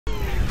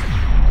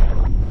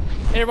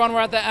Hey everyone, we're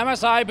at the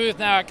MSI booth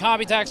now at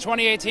Computex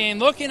 2018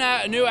 looking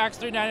at a new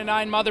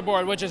X399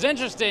 motherboard, which is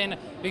interesting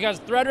because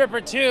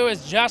Threadripper 2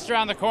 is just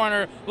around the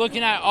corner,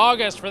 looking at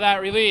August for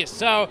that release.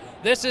 So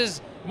this is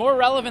more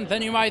relevant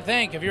than you might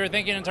think if you were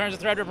thinking in terms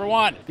of Threadripper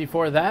 1.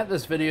 Before that,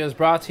 this video is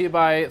brought to you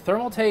by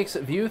Thermaltake's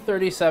View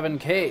 37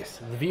 case.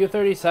 The View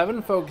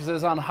 37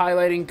 focuses on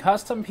highlighting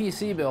custom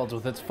PC builds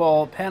with its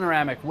full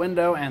panoramic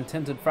window and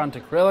tinted front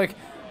acrylic.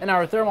 In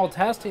our thermal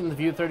testing, the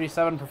View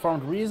 37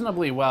 performed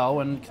reasonably well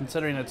when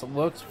considering its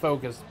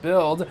looks-focused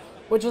build,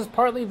 which is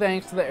partly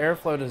thanks to the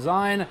airflow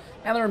design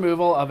and the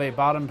removal of a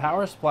bottom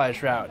power supply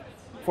shroud.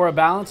 For a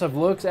balance of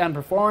looks and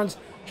performance,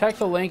 check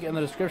the link in the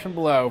description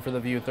below for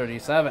the View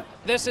 37.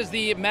 This is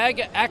the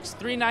MEG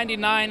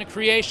X399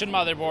 Creation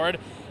motherboard.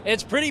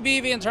 It's pretty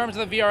beefy in terms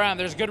of the VRM.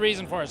 There's good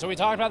reason for it. So we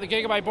talked about the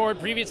Gigabyte board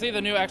previously, the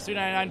new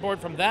X399 board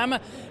from them,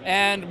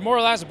 and more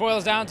or less it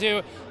boils down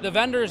to the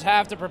vendors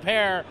have to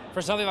prepare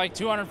for something like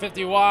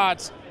 250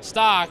 watts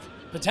stock,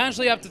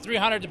 potentially up to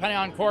 300 depending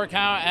on core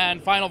count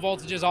and final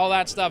voltages, all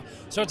that stuff.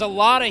 So it's a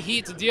lot of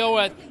heat to deal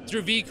with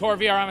through V-Core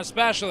VRM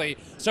especially.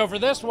 So for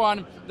this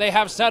one, they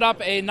have set up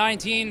a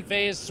 19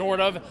 phase sort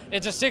of.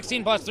 It's a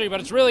 16 plus 3, but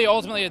it's really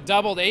ultimately a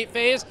doubled 8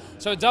 phase.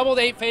 So a doubled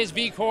 8 phase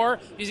V-Core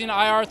using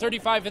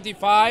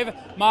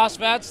IR35201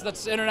 MOSFETs,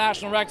 that's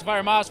international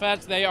rectifier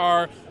MOSFETs. They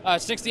are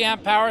 60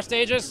 amp power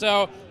stages,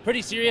 so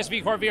pretty serious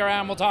V-Core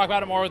VRM. We'll talk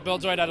about it more with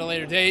BuildZoid at a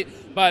later date.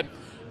 But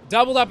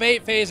doubled up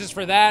 8 phases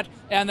for that,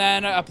 and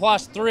then a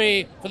plus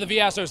 3 for the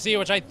VSOC,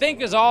 which I think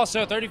is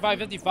also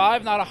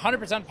 3555, not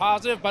 100%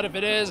 positive, but if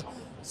it is,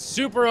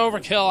 super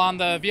overkill on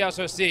the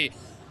VSOC.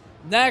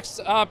 Next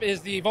up is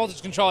the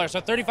voltage controller,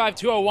 so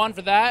 35201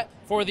 for that,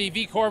 for the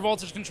V-Core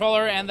voltage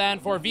controller, and then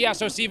for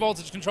VSOC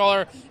voltage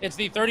controller, it's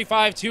the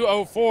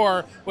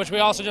 35204, which we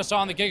also just saw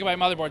on the Gigabyte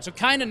motherboard. So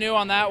kind of new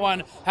on that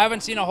one,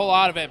 haven't seen a whole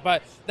lot of it,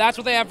 but that's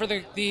what they have for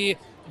the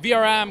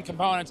VRM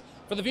components.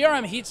 For the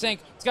VRM heatsink,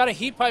 it's got a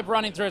heat pipe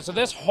running through it, so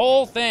this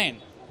whole thing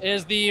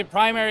is the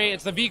primary,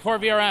 it's the V-Core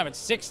VRM. It's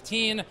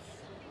 16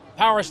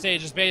 power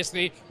stages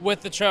basically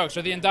with the chokes,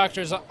 or the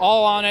inductors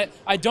all on it.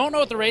 I don't know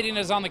what the rating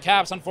is on the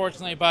caps,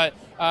 unfortunately, but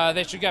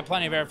they should get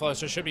plenty of airflow,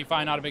 so it should be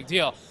fine, not a big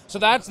deal. So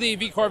that's the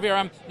V-Core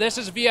VRM. This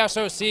is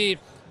VSOC.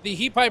 The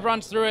heat pipe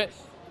runs through it.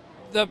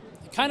 The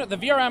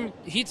VRM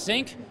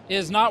heatsink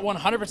is not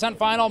 100%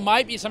 final,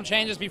 might be some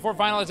changes before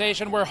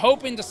finalization. We're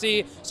hoping to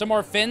see some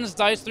more fins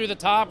diced through the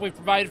top. We've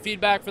provided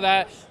feedback for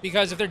that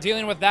because if they're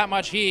dealing with that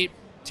much heat,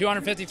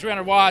 250,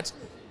 300 watts,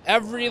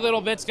 every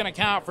little bit's gonna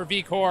count for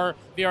V-Core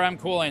VRM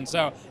cooling.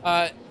 So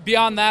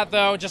beyond that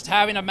though, just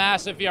having a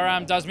massive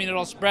VRM does mean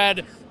it'll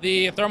spread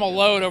the thermal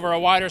load over a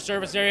wider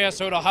surface area,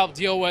 so it'll help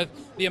deal with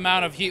the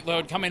amount of heat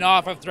load coming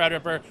off of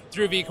Threadripper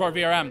through V-Core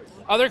VRM.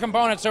 Other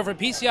components, so for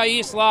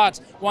PCIe slots,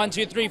 1,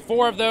 2, 3,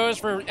 4 of those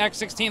for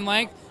X16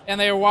 length, and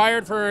they are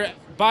wired for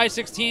by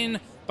 16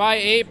 by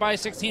 8 by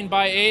 16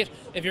 by 8.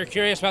 If you're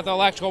curious about the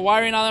electrical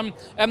wiring on them,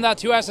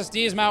 M.2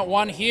 SSDs mount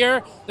one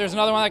here. There's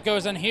another one that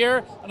goes in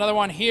here, another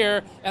one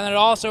here, and then it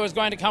also is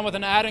going to come with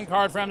an add-in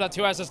card for M.2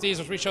 SSDs,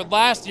 which we showed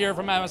last year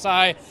from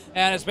MSI,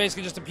 and it's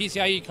basically just a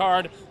PCIe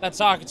card that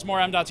sockets more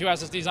M.2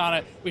 SSDs on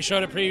it. We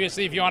showed it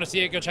previously. If you want to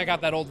see it, go check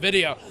out that old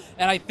video.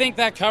 And I think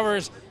that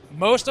covers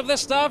most of this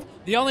stuff.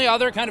 The only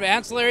other kind of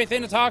ancillary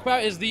thing to talk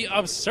about is the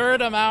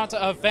absurd amount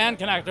of fan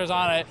connectors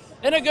on it.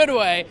 In a good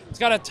way. It's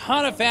got a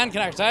ton of fan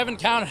connectors. I haven't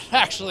counted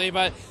actually,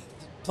 but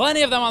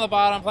plenty of them on the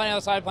bottom, plenty on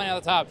the side, plenty on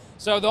the top.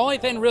 So the only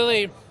thing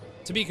really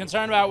to be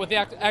concerned about with the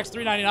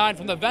X399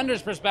 from the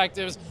vendor's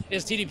perspectives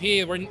is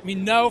TDP. We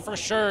know for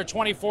sure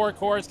 24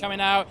 cores coming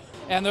out,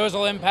 and those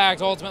will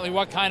impact ultimately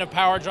what kind of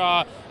power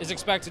draw is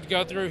expected to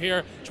go through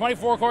here.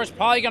 24 cores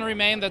probably going to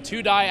remain the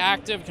 2-die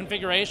active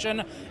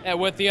configuration,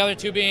 with the other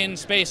 2 being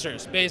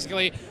spacers.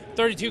 Basically,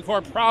 32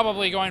 core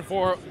probably going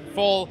for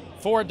full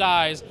 4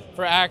 dies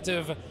for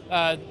active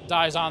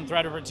dies on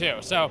Threadripper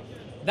 2. So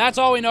that's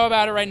all we know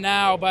about it right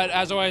now, but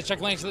as always,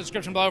 check links in the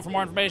description below for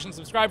more information.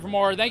 Subscribe for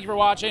more. Thank you for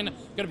watching.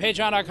 Go to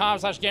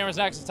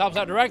patreon.com/gamersnexus. Helps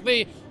out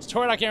directly. It's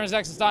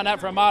tour.gamersnexus.net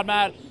for a mod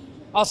mat.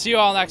 I'll see you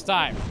all next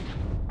time.